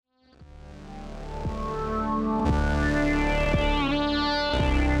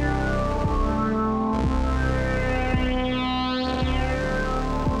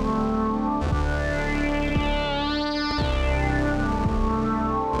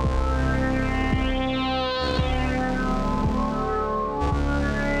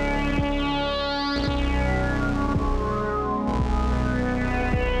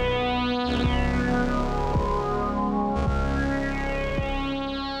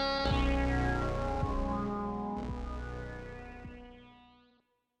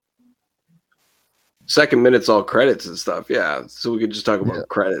second minute's all credits and stuff. Yeah, so we could just talk about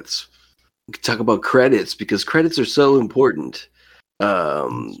credits. We could talk about credits because credits are so important.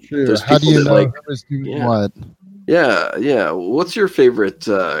 There's How do people you that know like, who's doing yeah. what? Yeah. What's your favorite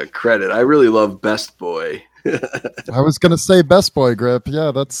credit? I really love Best Boy. I was gonna say Best Boy Grip.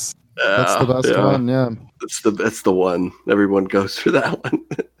 Yeah, that's the best one. Yeah, That's the one. Everyone goes for that one.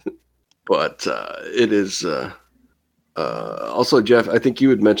 But it is also, Jeff. I think you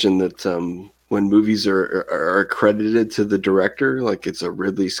had mentioned that when movies are accredited to the director, like it's a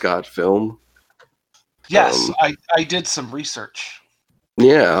Ridley Scott film. Yes, I did some research.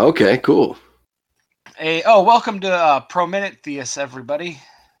 Yeah. Okay. Cool. Welcome to Prometheus, everybody.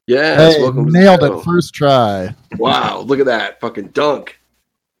 Yes. hey, Welcome. nailed it first try. Wow. Look at that fucking dunk.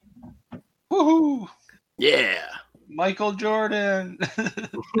 Woohoo! Yeah. Michael Jordan.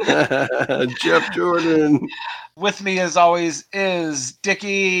 Jeff Jordan. With me, as always, is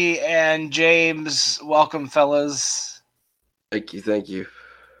Dickie and James. Welcome, fellas. Thank you.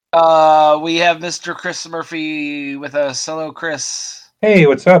 We have Mr. Chris Murphy with us. Hello, Chris. Hey,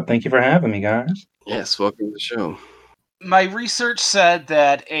 what's up? Thank you for having me, guys. Yes, welcome to the show. My research said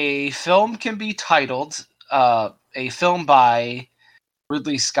that a film can be titled a film by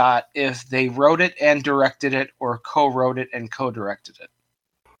Ridley Scott if they wrote it and directed it or co-wrote it and co-directed it.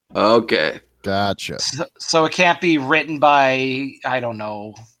 Okay. Gotcha. So it can't be written by, I don't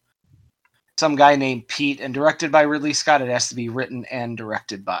know, some guy named Pete and directed by Ridley Scott. It has to be written and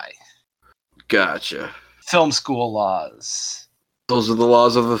directed by. Gotcha. Film school laws. Those are the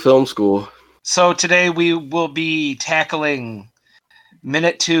laws of the film school. So today we will be tackling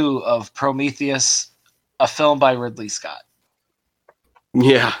minute 2 of Prometheus, a film by Ridley Scott.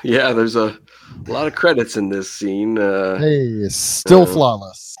 Yeah, there's a lot of credits in this scene. Hey, still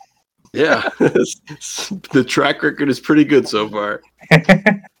flawless. Yeah, the track record is pretty good so far.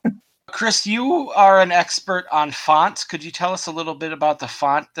 Chris, you are an expert on fonts. Could you tell us a little bit about the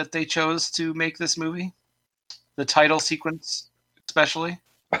font that they chose to make this movie? The title sequence, especially?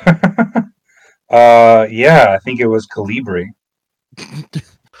 Yeah, I think it was Calibri.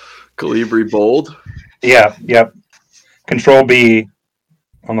 Calibri bold. Yeah, yep. Control B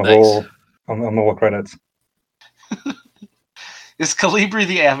on the Nice. whole on the whole credits. Is Calibri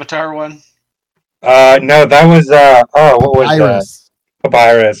the Avatar one? No, that was what was Iris. that?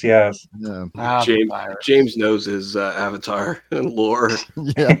 Papyrus, yes. Yeah. James knows his Avatar and lore.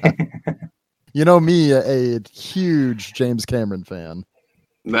 Yeah. You know me, a huge James Cameron fan.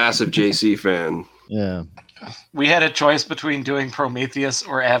 Massive JC fan. Yeah. We had a choice between doing Prometheus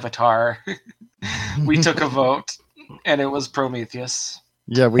or Avatar. We took a vote, and it was Prometheus.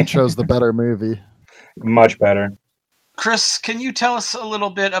 Yeah, we chose the better movie. Much better. Chris, can you tell us a little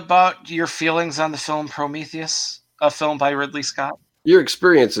bit about your feelings on the film Prometheus, a film by Ridley Scott? Your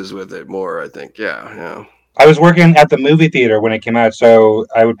experiences with it more, I think. Yeah. I was working at the movie theater when it came out, so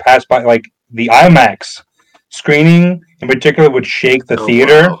I would pass by like the IMAX screening in particular would shake the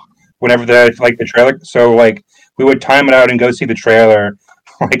theater. Wow. Whenever the trailer, so like we would time it out and go see the trailer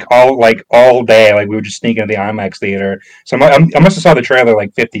all day. Like we would just sneak into the IMAX theater. So I must have saw the trailer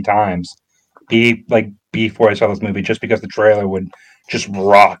like 50 times, before I saw this movie, just because the trailer would just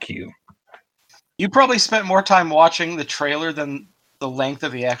rock you. You probably spent more time watching the trailer than the length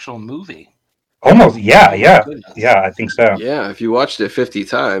of the actual movie. Almost, yeah, Goodness. I think so. Yeah, if you watched it 50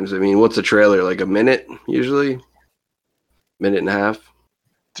 times, I mean, what's a trailer? Like a minute, usually? Minute and a half?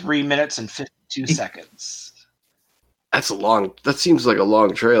 3 minutes and 52 seconds. That seems like a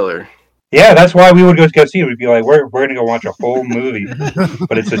long trailer. Yeah, that's why we would go see it. We'd be like, we're gonna go watch a whole movie,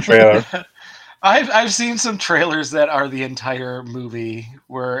 but it's a trailer. I've seen some trailers that are the entire movie,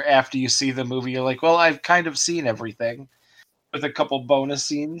 where after you see the movie, you're like, well, I've kind of seen everything, with a couple bonus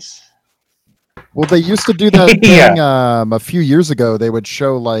scenes. Well, they used to do that thing a few years ago. They would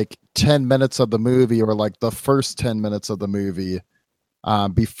show like 10 minutes of the movie or like the first 10 minutes of the movie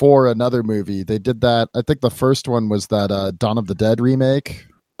before another movie. They did that. I think the first one was that Dawn of the Dead remake.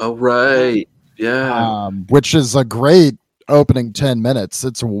 Oh, right. Yeah. Which is a great opening 10 minutes.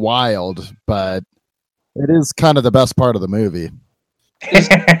 It's wild, but it is kind of the best part of the movie.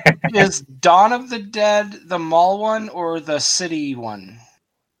 Is Dawn of the Dead the mall one or the city one?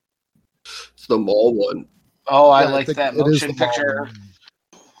 It's the mall one. Oh, I Yeah, I like think that it is motion the mall picture.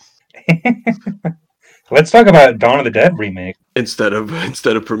 one. Let's talk about Dawn of the Dead remake. Instead of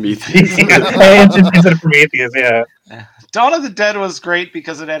Prometheus. Instead of Prometheus, yeah. Dawn of the Dead was great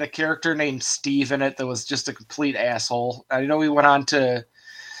because it had a character named Steve in it that was just a complete asshole. I know he went on to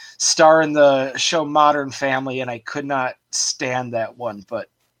star in the show Modern Family, and I could not stand that one, but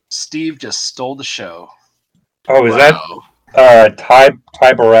Steve just stole the show. Oh, is that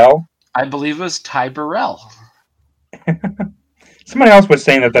Ty Burrell? I believe it was Ty Burrell. Somebody else was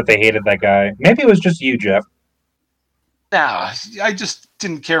saying that they hated that guy. Maybe it was just you, Jeff. No, I just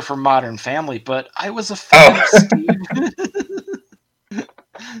didn't care for Modern Family, but I was a fan of Steve.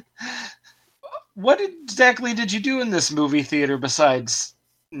 What exactly did you do in this movie theater besides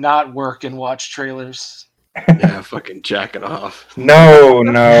not work and watch trailers? Yeah, fucking jacking off. No.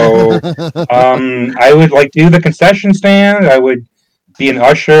 I would do the concession stand. I would be an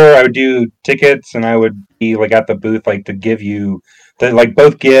usher. I would do tickets, and I would be at the booth, to give you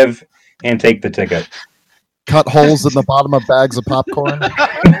both give and take the ticket. Cut holes in the bottom of bags of popcorn.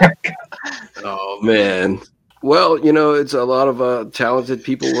 Oh man. Well, it's a lot of talented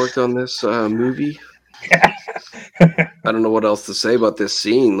people worked on this movie. I don't know what else to say about this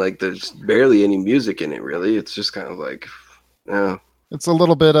scene. There's barely any music in it, really. It's just kind of yeah. It's a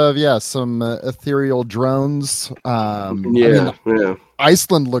little bit of some ethereal drones. Yeah.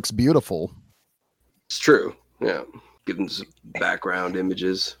 Iceland looks beautiful. It's true. Yeah, giving some background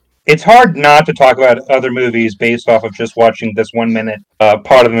images. It's hard not to talk about other movies based off of just watching this 1 minute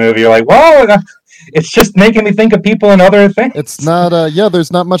part of the movie. You're like, whoa, it's just making me think of people and other things. It's not,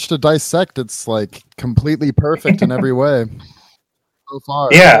 there's not much to dissect. It's completely perfect in every way so far.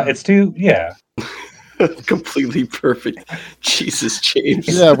 Yeah, it's too, completely perfect. Jesus, James.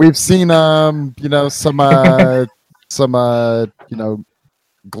 Yeah, we've seen, some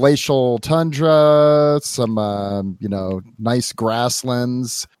glacial tundra, some, nice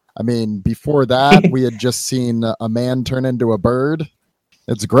grasslands. I mean, before that, we had just seen a man turn into a bird.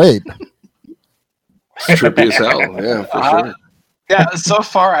 It's great. Trippy as hell. Yeah, for sure. Yeah, so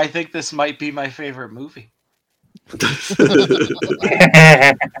far, I think this might be my favorite movie.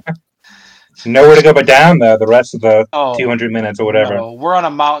 Nowhere to go but down, though, the rest of the 200 minutes or whatever. No, we're on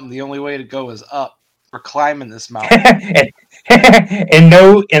a mountain. The only way to go is up. We're climbing this mountain. and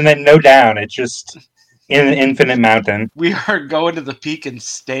then no down. It's just an infinite mountain. We are going to the peak and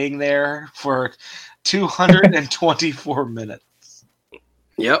staying there for 224 minutes.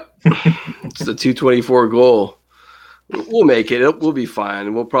 Yep. It's the 224 goal. We'll make it. We'll be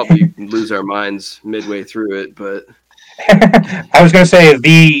fine. We'll probably lose our minds midway through it, but I was going to say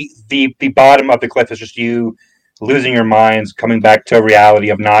the bottom of the cliff is just you losing your minds, coming back to reality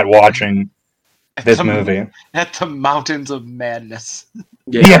of not watching this movie. At the mountains of madness.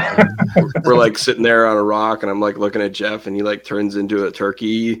 Yeah. We're sitting there on a rock, and I'm looking at Jeff, and he turns into a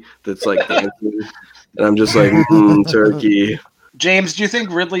turkey that's dancing, and I'm just turkey. James, do you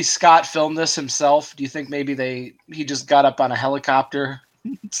think Ridley Scott filmed this himself? Do you think maybe he just got up on a helicopter,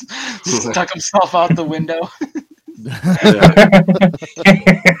 stuck himself out the window?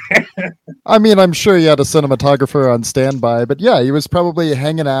 I mean, I'm sure he had a cinematographer on standby, but yeah, he was probably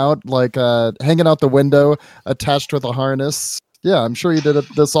hanging out the window, attached with a harness. Yeah, I'm sure he did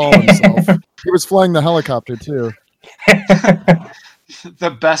this all himself. He was flying the helicopter too.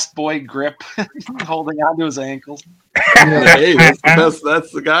 The best boy grip, holding onto his ankles. Yeah. Hey, that's the best.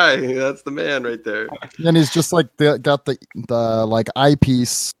 That's the guy. That's the man right there. And he's just got the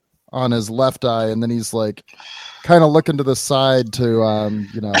eyepiece on his left eye, and then he's kind of looking to the side to and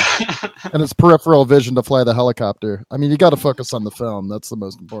his peripheral vision to fly the helicopter. I mean, you got to focus on the film. That's the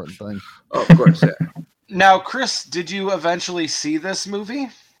most important thing. Oh, of course, yeah. Now, Chris, did you eventually see this movie?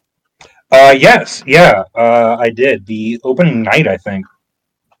 Yes, yeah, I did. The opening night, I think.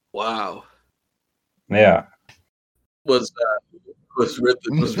 Wow. Yeah. Was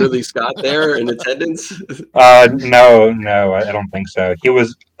Ridley Scott there in attendance? No, I don't think so.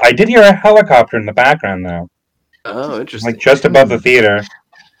 I did hear a helicopter in the background, though. Oh, interesting. Just above the theater.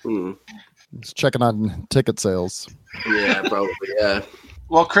 He's checking on ticket sales. Yeah, probably, yeah.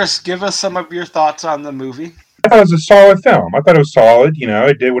 Well, Chris, give us some of your thoughts on the movie. I thought it was a solid film. I thought it was solid.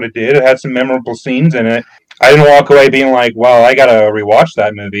 It did what it did. It had some memorable scenes in it. I didn't walk away being like, well, I got to rewatch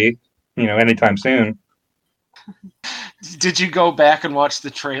that movie, anytime soon. Did you go back and watch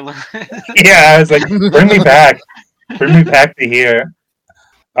the trailer? Yeah, I was like, bring me back. Bring me back to here.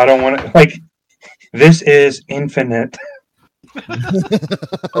 I don't want to, this is infinite.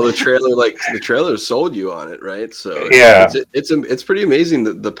 Oh, the trailer sold you on it, right? So yeah, it's pretty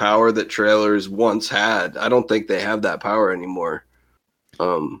amazing the power that trailers once had. I don't think they have that power anymore.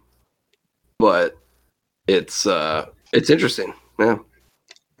 But it's interesting. Yeah.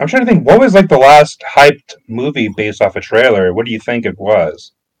 I'm trying to think, what was the last hyped movie based off a trailer? What do you think it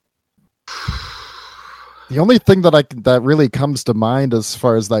was? The only thing that really comes to mind as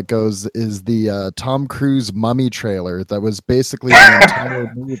far as that goes is the Tom Cruise Mummy trailer that was basically the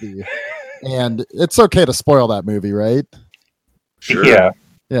entire movie. And it's okay to spoil that movie, right? Sure. Yeah.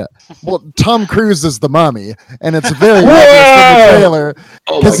 Yeah. Well, Tom Cruise is the mummy, and it's very obvious in the trailer.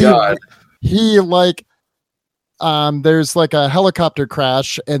 Oh my god. He like there's like a helicopter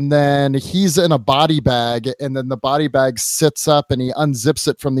crash, and then he's in a body bag, and then the body bag sits up and he unzips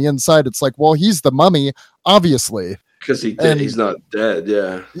it from the inside. It's like, well, he's the mummy, obviously. Because he's not dead,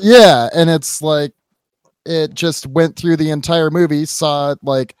 yeah. Yeah, and it's like it just went through the entire movie, saw it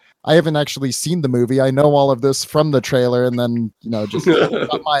like I haven't actually seen the movie. I know all of this from the trailer, and then just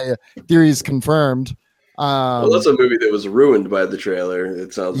got my theories confirmed. Well, that's a movie that was ruined by the trailer.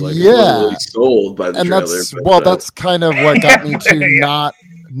 It sounds like Yeah. it wasn't really sold by the trailer. That's kind of what got me to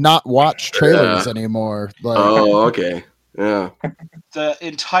not watch trailers anymore. Like, oh, okay, yeah. The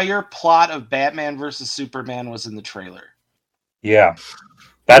entire plot of Batman versus Superman was in the trailer. Yeah,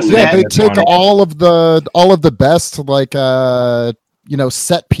 that's they took all of the best like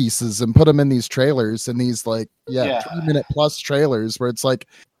set pieces and put them in these trailers, and these 3-minute plus trailers where it's like,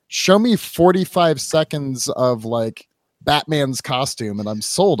 show me 45 seconds of like Batman's costume and I'm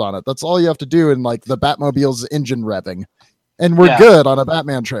sold on it. That's all you have to do, and like the Batmobile's engine revving, and we're good on a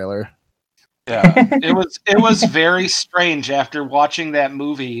Batman trailer. Yeah, it was very strange after watching that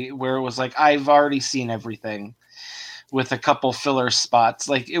movie where it was like, I've already seen everything, with a couple filler spots.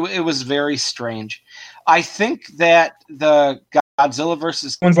 Like it was very strange. I think that the Godzilla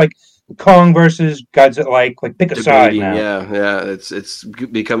versus one's like Kong versus Godzilla, like pick a side now. Yeah, it's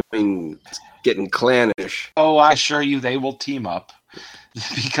getting clannish. Oh, I assure you, they will team up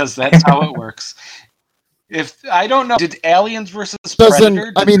because that's how it works. If I don't know, did Aliens versus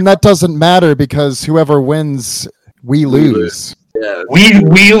Predator? That doesn't matter because whoever wins, we lose. Yeah, we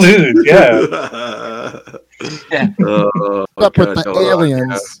lose. Yeah. Except with the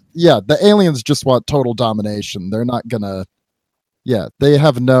aliens, the aliens just want total domination. They're not gonna. Yeah, they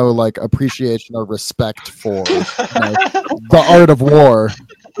have no appreciation or respect for the art of war.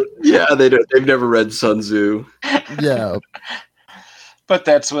 Yeah, they've never read Sun Tzu. Yeah, but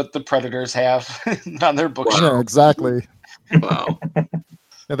that's what the Predators have on their bookshelf. Yeah, exactly. Wow.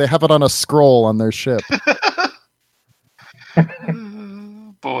 Yeah, they have it on a scroll on their ship.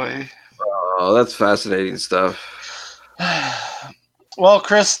 Boy. Oh, that's fascinating stuff. Well,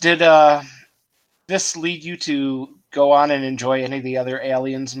 Chris, did this lead you to go on and enjoy any of the other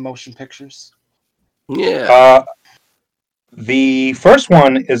Aliens motion pictures? Yeah. The first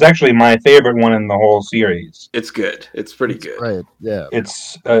one is actually my favorite one in the whole series. It's good. It's pretty good. Right. Yeah.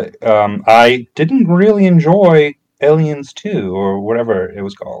 It's I didn't really enjoy Aliens 2 or whatever it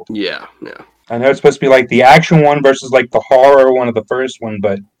was called. Yeah. I know it's supposed to be like the action one versus the horror one of the first one,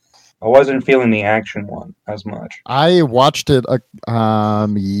 but I wasn't feeling the action one as much. I watched it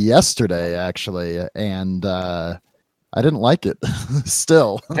yesterday actually, and I didn't like it.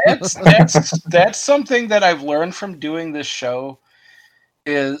 Still, that's something that I've learned from doing this show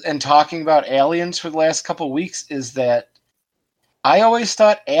and talking about Aliens for the last couple of weeks is that I always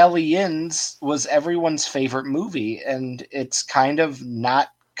thought Aliens was everyone's favorite movie, and it's kind of not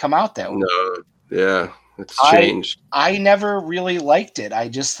come out that way. No, yeah, it's changed. I never really liked it. I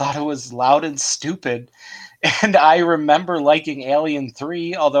just thought it was loud and stupid. And I remember liking Alien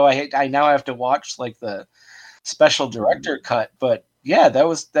 3, although I now have to watch the special director cut. But yeah, that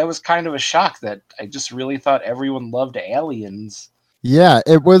was kind of a shock that I just really thought everyone loved Aliens. Yeah,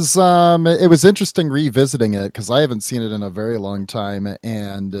 it was interesting revisiting it because I haven't seen it in a very long time,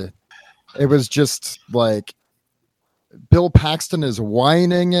 and it was just like Bill Paxton is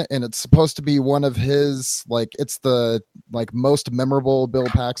whining, and it's supposed to be one of his it's the most memorable Bill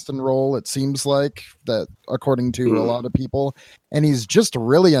Paxton role, it seems like, that according to a lot of people, and he's just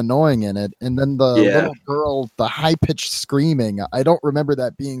really annoying in it. And then the little girl, the high-pitched screaming, I don't remember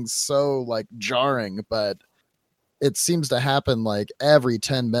that being so jarring, but it seems to happen every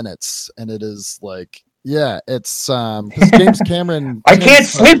 10 minutes, and it is it's James Cameron. I can't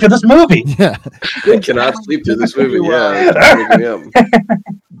sleep to this movie. Yeah, I cannot sleep to this movie. Yeah,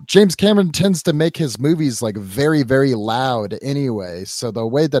 James Cameron tends to make his movies very, very loud anyway. So the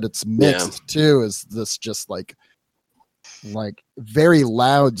way that it's mixed too is this just very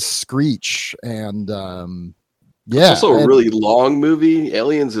loud screech, and it's also a really long movie.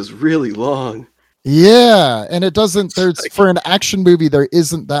 Aliens is really long. Yeah, and it doesn't. There's for an action movie, there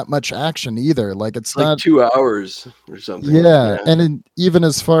isn't that much action either. It's not 2 hours or something. Yeah, and even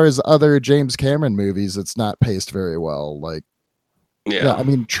as far as other James Cameron movies, it's not paced very well. I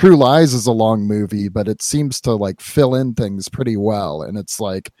mean, True Lies is a long movie, but it seems to fill in things pretty well. And it's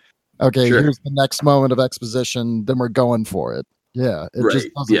okay, here's the next moment of exposition, then we're going for it. Yeah, it just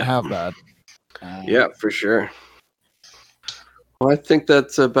doesn't have that. Yeah, for sure. Well, I think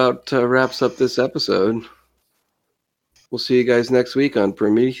that's about wraps up this episode. We'll see you guys next week on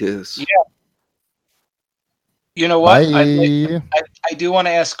Prometheus. Yeah. You know what? Bye. I do want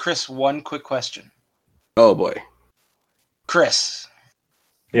to ask Chris one quick question. Oh boy. Chris.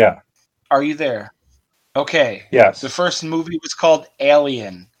 Yeah. Are you there? Okay. Yes. The first movie was called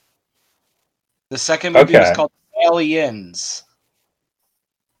Alien. The second movie was called Aliens.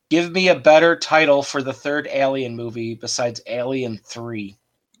 Give me a better title for the third Alien movie besides Alien 3.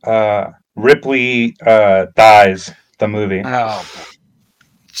 Ripley dies, the movie. Oh,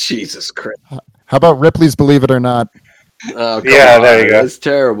 Jesus Christ. How about Ripley's Believe It or Not? Oh, Yeah, on. there you go. That's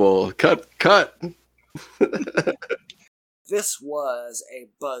terrible. Cut. This was a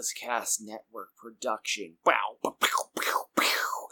Buzzcast Network production. Wow.